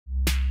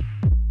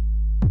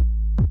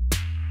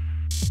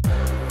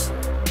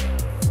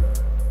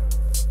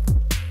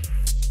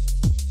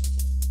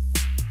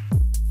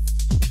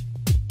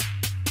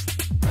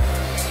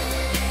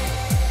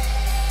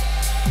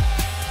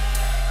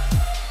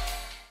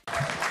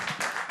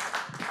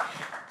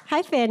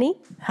Hi, Fany.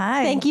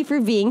 Hi. Thank you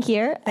for being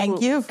here. Thank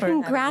you for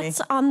having congrats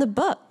me. on the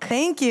book.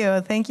 Thank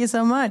you. Thank you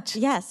so much.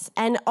 Yes,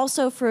 and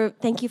also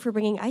thank you for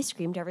bringing ice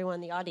cream to everyone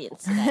in the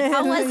audience today.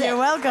 How was it? You're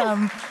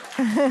welcome.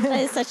 That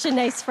is such a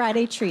nice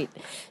Friday treat.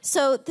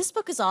 So this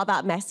book is all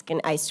about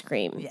Mexican ice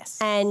cream. Yes.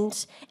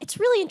 And it's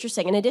really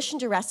interesting. In addition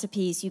to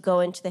recipes, you go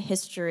into the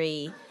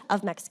history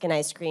of Mexican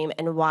ice cream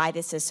and why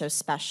this is so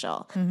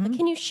special. But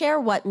can you share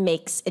what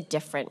makes it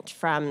different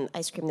from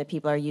ice cream that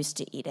people are used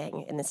to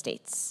eating in the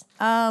States?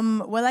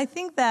 Well, I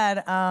think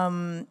that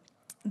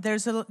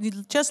there's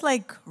just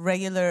like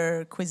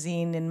regular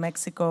cuisine in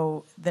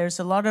Mexico, there's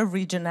a lot of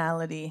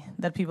regionality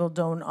that people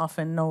don't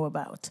often know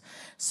about.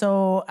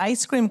 So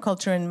ice cream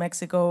culture in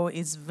Mexico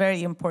is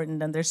very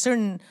important, and there's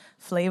certain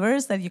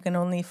flavors that you can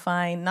only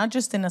find not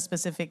just in a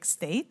specific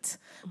state,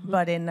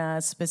 but in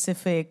a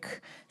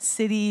specific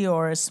city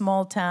or a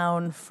small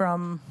town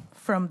from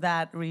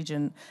that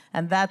region.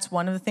 And that's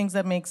one of the things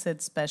that makes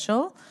it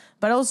special.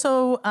 But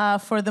also,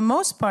 for the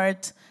most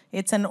part,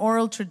 it's an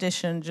oral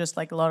tradition, just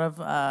like a lot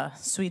of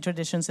sweet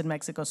traditions in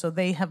Mexico. So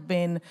they have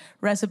been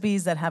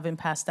recipes that have been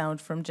passed down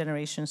from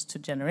generations to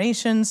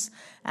generations.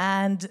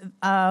 And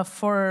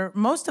for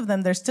most of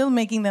them, they're still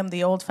making them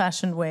the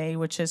old-fashioned way,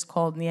 which is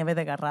called nieve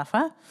de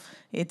garrafa.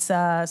 It's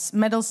a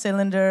metal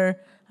cylinder.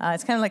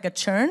 It's kind of like a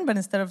churn, but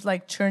instead of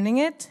like churning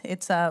it,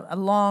 it's a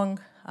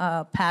long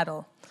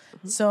paddle.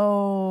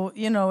 So,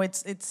 you know,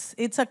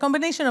 it's a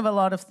combination of a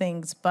lot of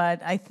things, but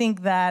I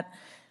think that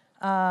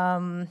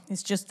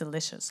it's just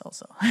delicious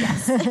also.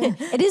 Yes,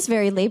 it is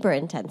very labor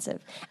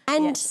intensive.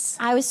 And Yes.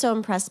 I was so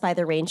impressed by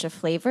the range of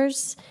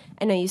flavors.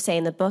 I know you say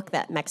in the book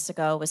that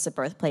Mexico was the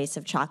birthplace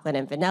of chocolate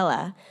and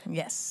vanilla.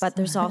 Yes. But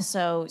there's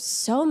also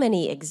so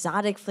many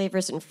exotic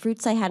flavors and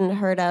fruits I hadn't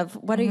heard of.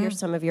 What are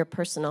some of your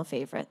personal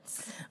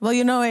favorites? Well,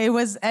 you know,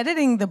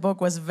 editing the book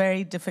was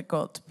very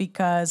difficult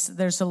because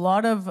there's a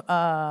lot of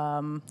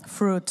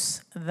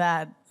fruits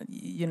that,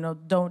 you know,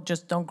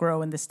 don't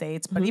grow in the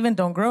States, but even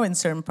don't grow in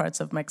certain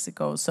parts of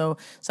Mexico. So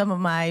some of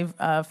my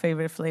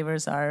favorite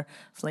flavors are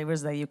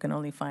flavors that you can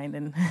only find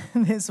in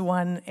this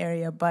one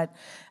area.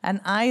 And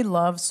I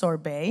love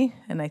sorbet,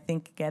 and I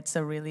think it gets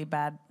a really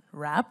bad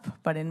rap.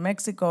 But in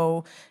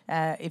Mexico,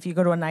 if you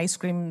go to an ice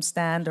cream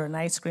stand or an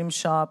ice cream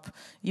shop,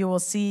 you will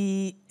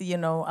see, you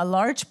know, a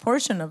large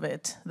portion of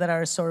it that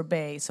are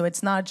sorbet. So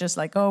it's not just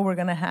like, oh, we're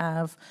going to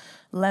have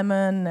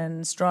lemon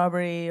and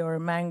strawberry or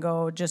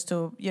mango just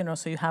to, you know,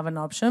 so you have an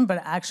option,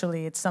 but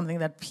actually it's something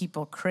that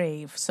people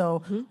crave.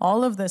 So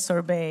all of the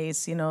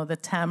sorbets, you know, the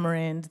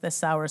tamarind, the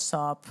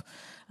soursop,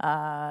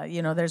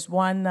 you know, there's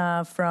one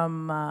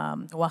from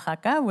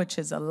Oaxaca, which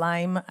is a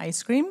lime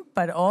ice cream,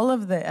 but all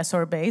of the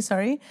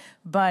sorbet,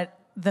 but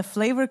the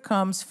flavor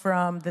comes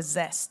from the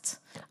zest.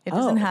 It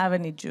doesn't have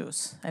any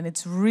juice, and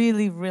it's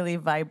really, really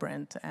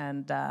vibrant.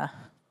 And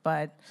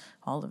but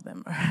all of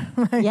them are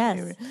my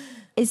favorite.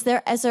 Is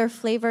there a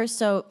flavor?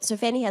 So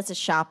Fany has a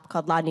shop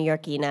called La New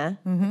Yorkina,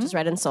 which is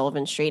right on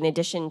Sullivan Street, in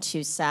addition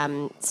to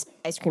some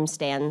ice cream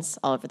stands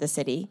all over the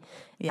city.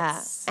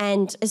 Yes.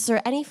 And is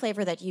there any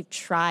flavor that you've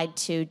tried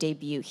to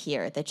debut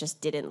here that just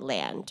didn't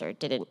land or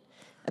didn't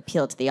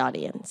appeal to the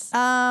audience?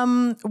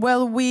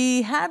 Well,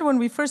 when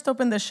we first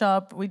opened the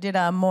shop, we did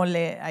a mole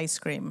ice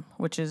cream,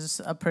 which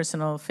is a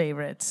personal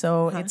favorite.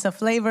 So it's a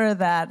flavor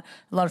that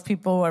a lot of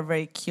people are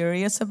very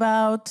curious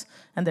about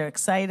and they're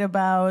excited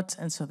about.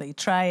 And so they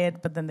try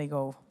it, but then they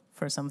go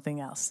for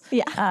something else.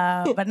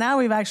 Yeah. But now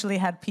we've actually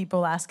had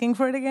people asking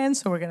for it again,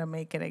 so we're going to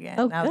make it again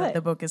now that good.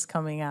 the book is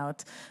coming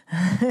out.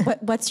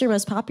 What's your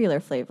most popular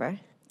flavor?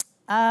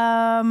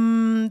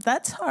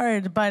 That's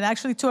hard, but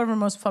actually two of our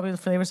most popular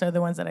flavors are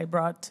the ones that I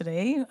brought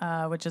today,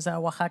 which is a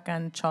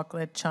Oaxacan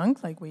chocolate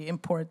chunk, like we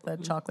import the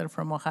chocolate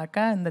from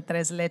Oaxaca, and the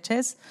tres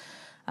leches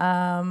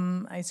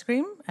ice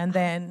cream, and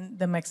then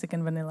the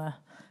Mexican vanilla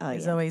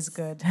is always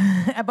good.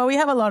 But we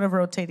have a lot of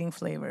rotating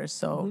flavors.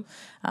 So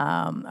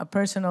a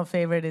personal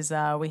favorite is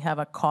we have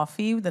a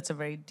coffee that's a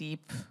very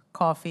deep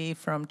coffee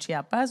from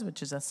Chiapas,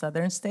 which is a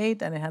southern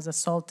state, and it has a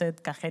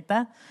salted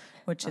cajeta,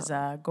 which is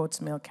a goat's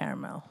milk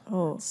caramel.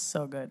 Oh, it's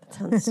so good.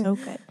 Sounds so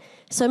good.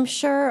 So I'm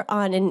sure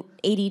on an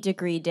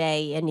 80-degree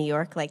day in New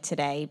York like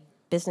today,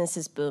 business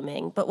is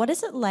booming. But what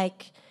is it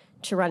like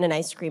to run an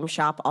ice cream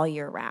shop all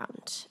year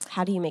round?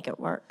 How do you make it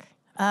work?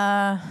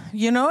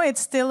 You know,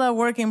 it's still a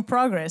work in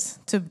progress,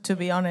 to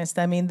be honest.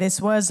 I mean,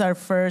 this was our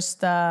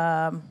first,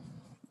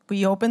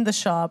 we opened the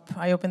shop.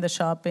 I opened the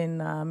shop in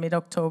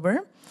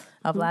mid-October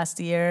of last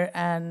year.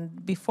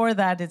 And before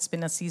that, it's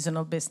been a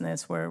seasonal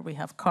business where we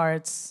have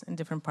carts in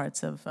different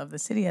parts of the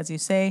city, as you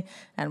say,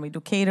 and we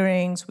do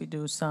caterings, we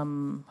do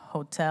some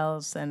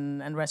hotels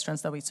and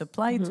restaurants that we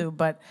supply to,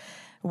 but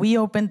we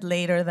opened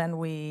later than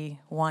we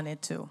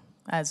wanted to.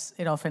 as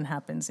it often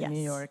happens in New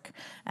Yes. York.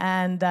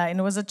 And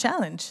it was a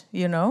challenge,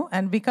 you know.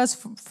 And because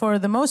for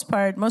the most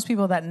part, most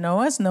people that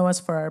know us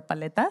for our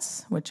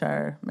paletas, which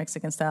are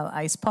Mexican-style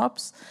ice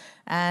pops.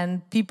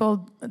 And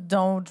people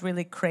don't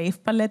really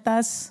crave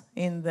paletas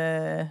in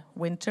the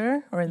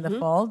winter or in the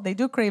fall. They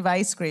do crave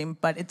ice cream,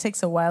 but it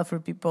takes a while for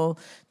people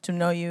to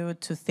know you,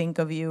 to think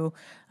of you.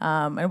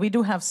 And we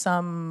do have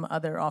some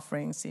other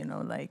offerings, you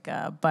know, like,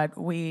 but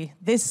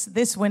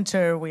this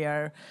winter we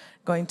are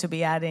going to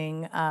be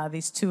adding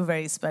these two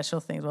very special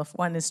things. Well,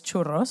 one is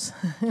churros.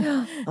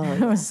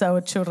 So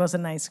churros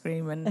and ice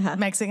cream and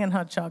Mexican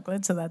hot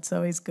chocolate, so that's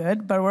always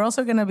good. But we're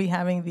also going to be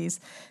having these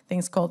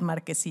things called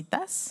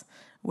marquesitas,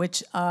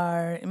 which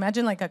are,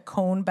 imagine like a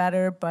cone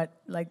batter,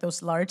 but like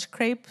those large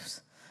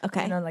crepes.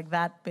 Okay. You know, like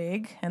that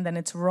big. And then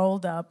it's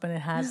rolled up and it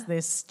has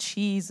this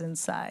cheese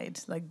inside,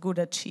 like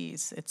Gouda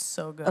cheese. It's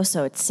so good. Oh,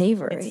 so it's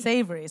savory. It's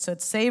savory. So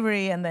it's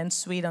savory and then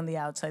sweet on the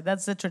outside.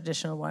 That's the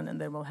traditional one. And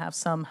then we'll have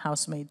some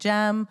house-made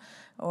jam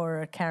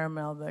or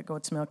caramel, the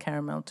goat's milk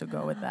caramel to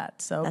go with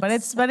that. So, but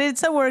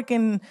it's a work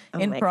in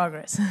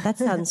progress. That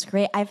sounds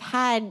great. I've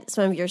had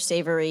some of your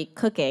savory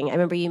cooking. I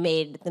remember you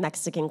made the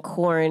Mexican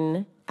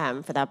corn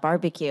for that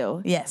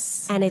barbecue.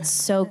 Yes. And it's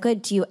so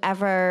good. Do you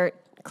ever,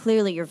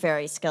 clearly you're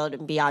very skilled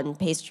in beyond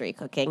pastry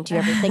cooking. Do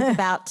you ever think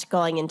about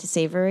going into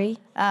savory?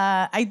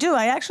 I do.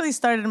 I actually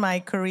started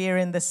my career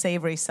in the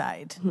savory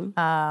side.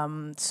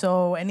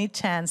 So any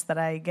chance that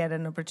I get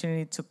an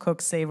opportunity to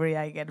cook savory,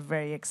 I get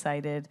very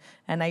excited.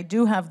 And I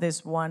do have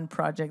this one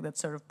project that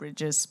sort of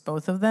bridges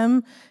both of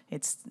them.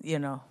 It's, you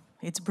know,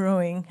 it's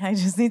brewing. I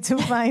just need to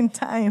find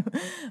time.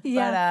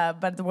 Yeah.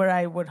 But where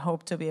I would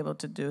hope to be able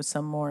to do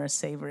some more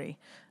savory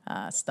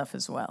stuff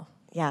as well.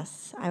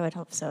 Yes, I would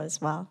hope so as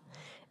well.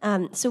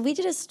 So we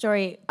did a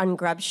story on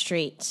Grub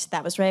Street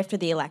that was right after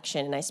the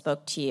election, and I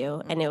spoke to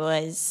you, and it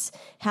was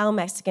how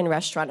Mexican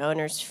restaurant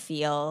owners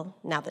feel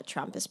now that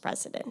Trump is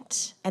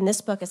president. And this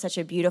book is such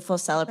a beautiful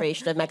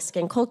celebration of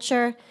Mexican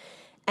culture.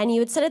 And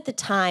you had said at the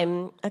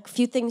time a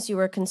few things you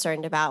were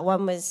concerned about.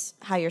 One was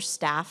how your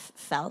staff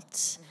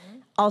felt.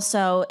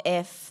 Also,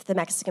 if the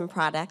Mexican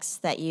products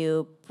that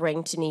you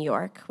bring to New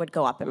York would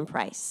go up in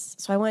price.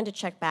 So I wanted to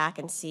check back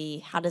and see,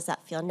 how does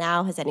that feel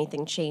now? Has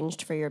anything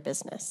changed for your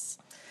business?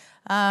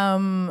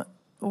 Well,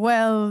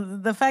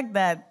 the fact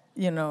that,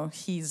 you know,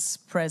 he's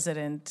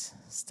president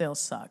still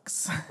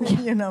sucks,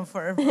 you know,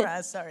 for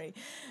us, sorry.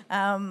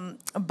 You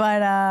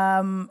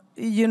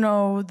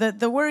know,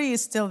 the worry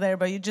is still there,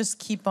 but you just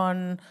keep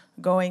on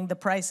going. The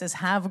prices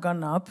have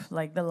gone up,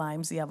 like the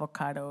limes, the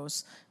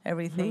avocados,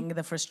 everything.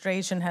 The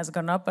frustration has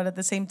gone up, but at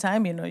the same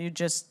time, you know, you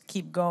just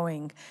keep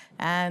going.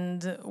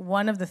 And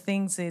one of the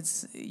things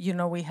is, you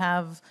know, we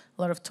have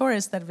a lot of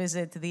tourists that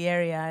visit the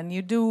area, and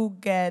you do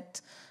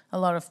get a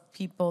lot of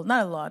people,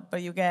 not a lot,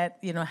 but you get,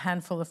 you know, a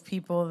handful of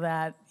people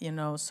that, you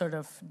know, sort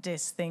of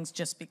diss things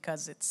just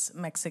because it's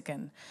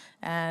Mexican.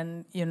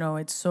 And, you know,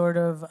 it's sort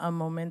of a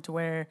moment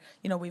where,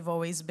 you know, I've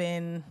always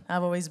been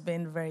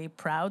very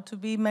proud to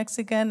be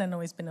Mexican and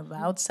always been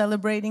about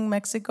celebrating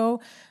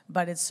Mexico.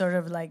 But it's sort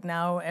of like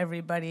now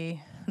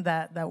everybody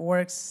that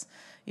works,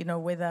 you know,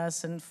 with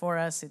us and for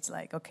us, it's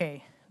like,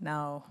 okay,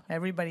 now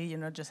everybody, you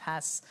know, just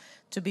has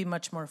to be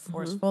much more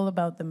forceful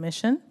about the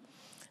mission.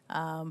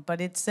 But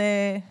it's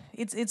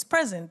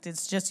present.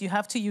 It's just you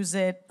have to use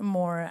it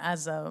more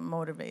as a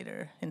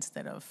motivator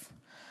instead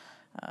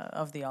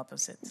of the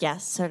opposite.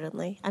 Yes,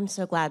 certainly. I'm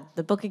so glad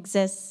the book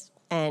exists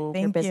and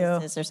your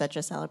businesses are such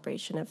a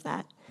celebration of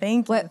that.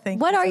 Thank you.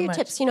 What are your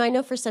tips? You know, I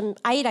know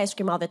I eat ice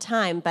cream all the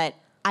time, but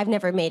I've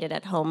never made it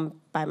at home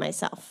by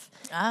myself.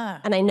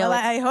 And I know. Well,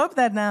 I hope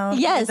that now.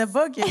 Yes. The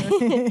book.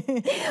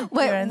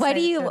 What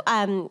do you?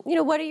 You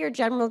know, what are your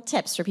general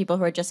tips for people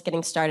who are just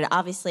getting started?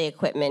 Obviously,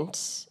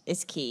 equipment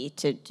is key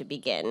to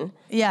begin.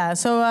 Yeah.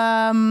 So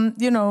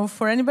you know,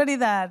 for anybody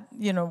that,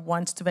 you know,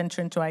 wants to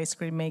venture into ice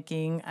cream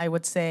making, I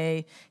would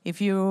say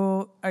if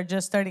you are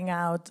just starting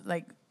out,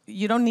 like,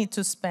 you don't need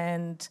to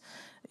spend,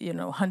 you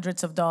know,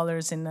 hundreds of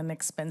dollars in an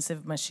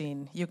expensive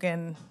machine. You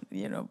can,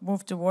 you know,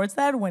 move towards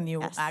that when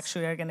you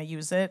actually are going to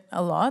use it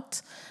a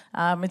lot.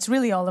 It's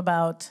really all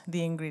about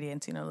the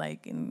ingredients, you know,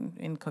 like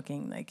in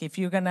cooking. Like if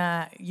you're going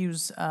to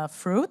use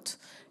fruit,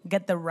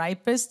 get the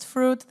ripest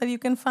fruit that you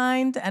can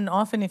find. And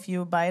often if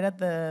you buy it at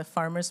the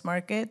farmer's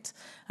market,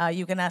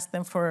 you can ask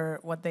them for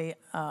what they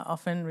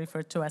often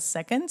refer to as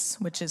seconds,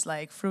 which is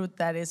like fruit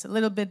that is a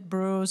little bit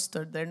bruised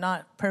or they're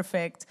not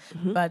perfect,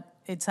 but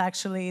it's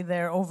actually,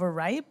 they're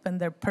overripe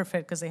and they're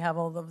perfect because they have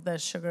all of the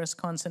sugars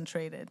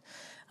concentrated.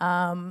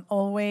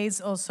 Always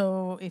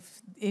also,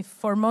 if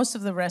for most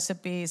of the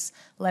recipes,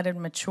 let it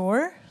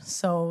mature.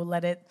 So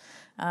let it,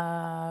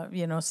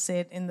 you know,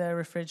 sit in the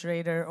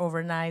refrigerator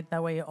overnight.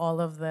 That way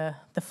all of the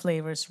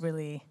flavors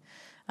really,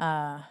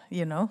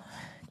 you know,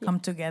 come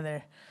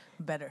together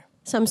better.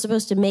 So I'm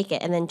supposed to make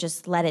it and then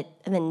just let it,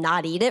 and then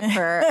not eat it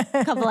for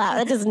a couple hours.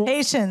 That doesn't.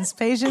 Patience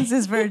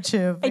is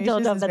virtue. I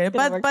don't know if that's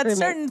gonna work but for me.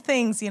 certain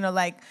things,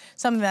 like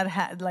something that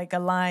had like a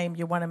lime,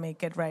 you want to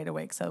make it right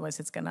away because otherwise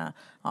it's gonna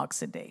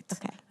oxidate.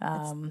 Okay.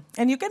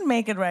 And you can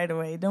make it right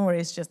away. Don't worry,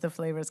 it's just the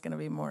flavor is gonna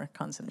be more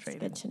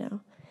concentrated. Good to know.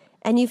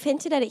 And you've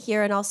hinted at it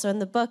here and also in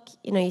the book.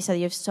 You said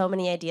you have so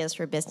many ideas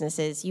for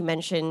businesses. You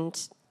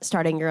mentioned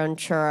starting your own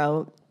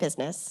churro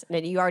business.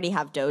 And you already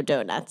have dough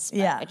donuts.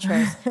 Yeah.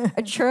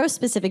 A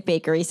churro-specific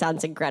bakery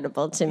sounds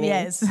incredible to me.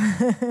 Yes.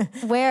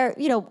 Where,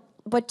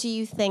 what do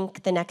you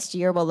think the next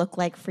year will look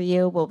like for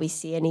you? Will we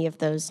see any of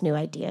those new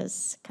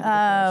ideas come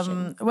to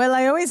fruition? Well,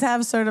 I always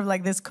have sort of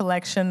like this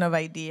collection of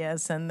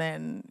ideas, and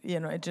then,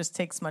 it just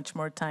takes much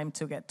more time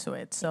to get to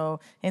it. So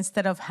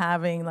instead of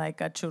having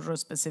like a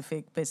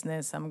churro-specific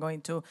business, I'm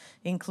going to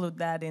include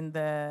that in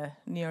the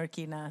New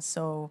Yorkina.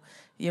 So,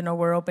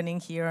 we're opening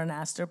here on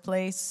Astor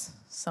Place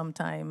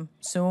sometime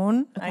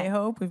soon, I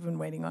hope. We've been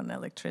waiting on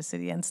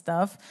electricity and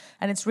stuff.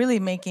 And it's really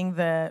making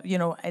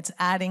it's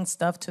adding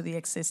stuff to the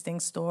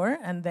existing store.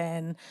 And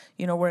then,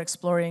 we're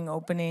exploring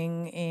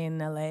opening in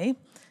LA.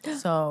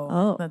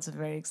 So that's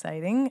very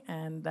exciting.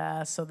 And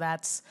so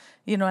that's,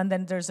 and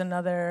then there's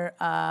another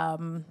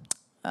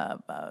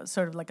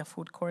sort of like a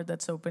food court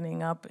that's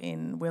opening up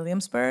in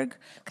Williamsburg.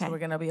 Okay. So we're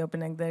going to be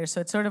opening there.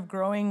 So it's sort of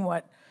growing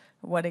what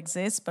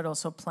exists, but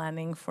also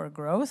planning for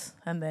growth,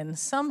 and then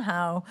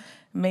somehow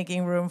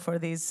making room for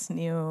these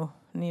new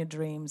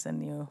dreams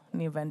and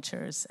new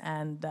ventures.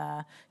 And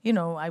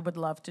I would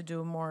love to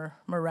do more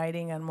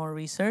writing and more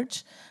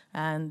research,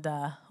 and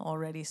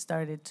already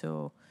started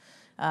to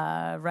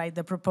write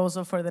the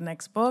proposal for the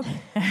next book.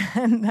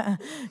 And I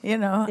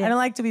don't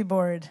like to be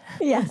bored.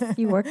 Yes,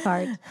 you work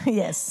hard.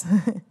 Yes.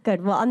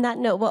 Good. Well, on that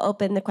note, we'll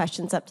open the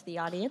questions up to the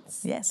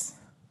audience. Yes.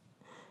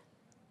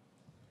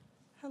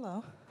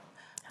 Hello.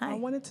 Hi. I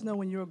wanted to know,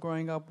 when you were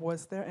growing up,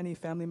 was there any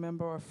family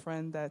member or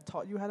friend that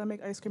taught you how to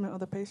make ice cream and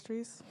other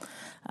pastries?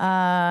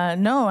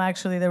 No,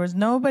 actually, there was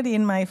nobody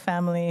in my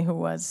family who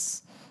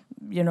was,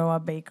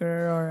 a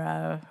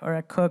baker or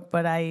a cook.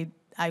 But I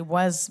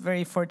was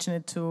very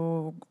fortunate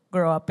to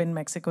grow up in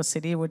Mexico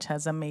City, which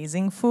has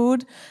amazing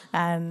food.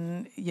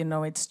 And,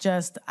 it's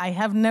just, I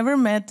have never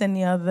met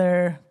any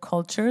other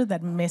culture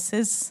that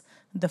misses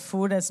the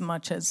food as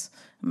much as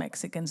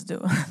Mexicans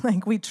do.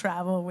 Like, we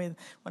travel with,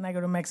 when I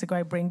go to Mexico,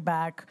 I bring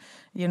back,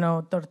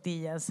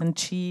 tortillas and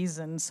cheese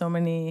and so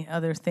many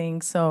other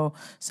things. So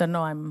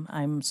no,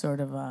 I'm sort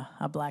of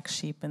a black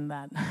sheep in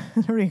that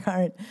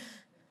regard.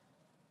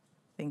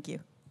 Thank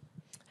you.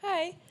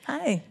 Hi.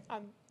 Hi.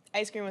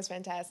 Ice cream was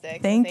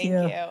fantastic. Thank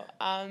you.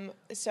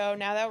 So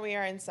now that we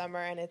are in summer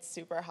and it's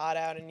super hot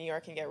out and New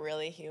York can get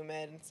really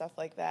humid and stuff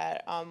like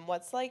that,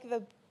 what's like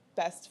the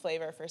best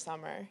flavor for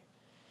summer?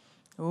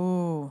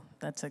 Ooh,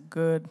 that's a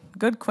good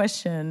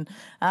question.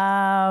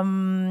 For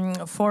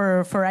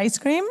ice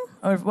cream,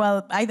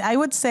 I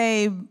would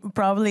say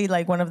probably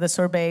like one of the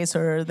sorbets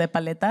or the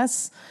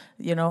paletas.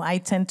 I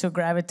tend to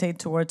gravitate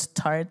towards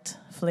tart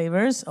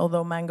flavors,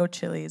 although mango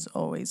chili is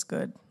always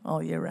good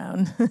all year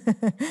round.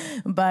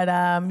 But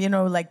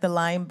like the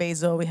lime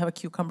basil, we have a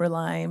cucumber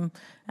lime,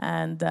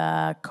 and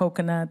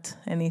coconut,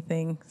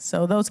 anything.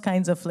 So those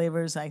kinds of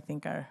flavors I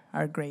think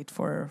are great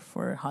for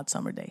hot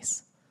summer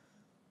days.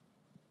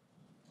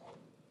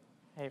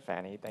 Hey,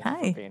 Fany, thank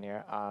Hi. you for being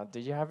here.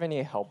 Did you have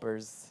any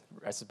helpers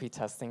recipe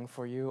testing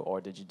for you,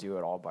 or did you do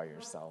it all by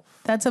yourself?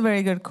 That's a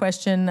very good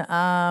question.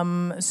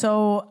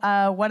 So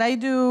what I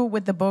do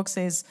with the books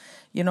is,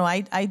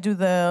 I do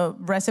the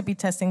recipe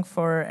testing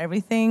for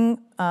everything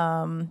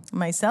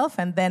myself,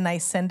 and then I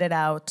send it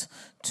out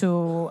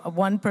to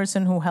one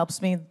person who helps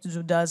me,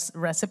 who does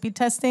recipe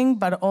testing,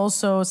 but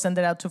also send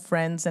it out to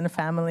friends and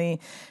family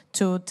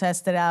to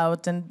test it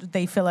out. And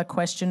they fill a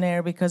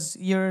questionnaire because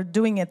you're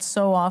doing it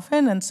so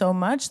often and so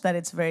much that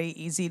it's very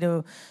easy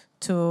to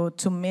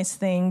miss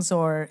things,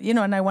 or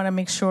and I want to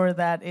make sure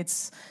that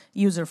it's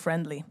user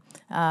friendly.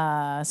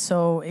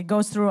 So it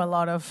goes through a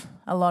lot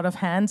of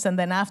hands, and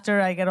then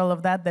after I get all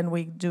of that, then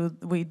I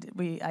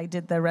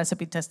did the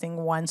recipe testing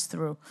once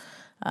through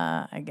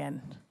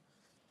again.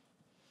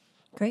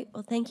 Great.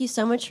 Well, thank you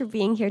so much for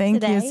being here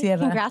Thank today. you, Sierra.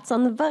 Congrats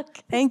on the book.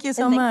 Thank you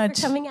so And much.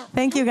 thanks for coming out.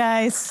 Thank you,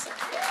 guys.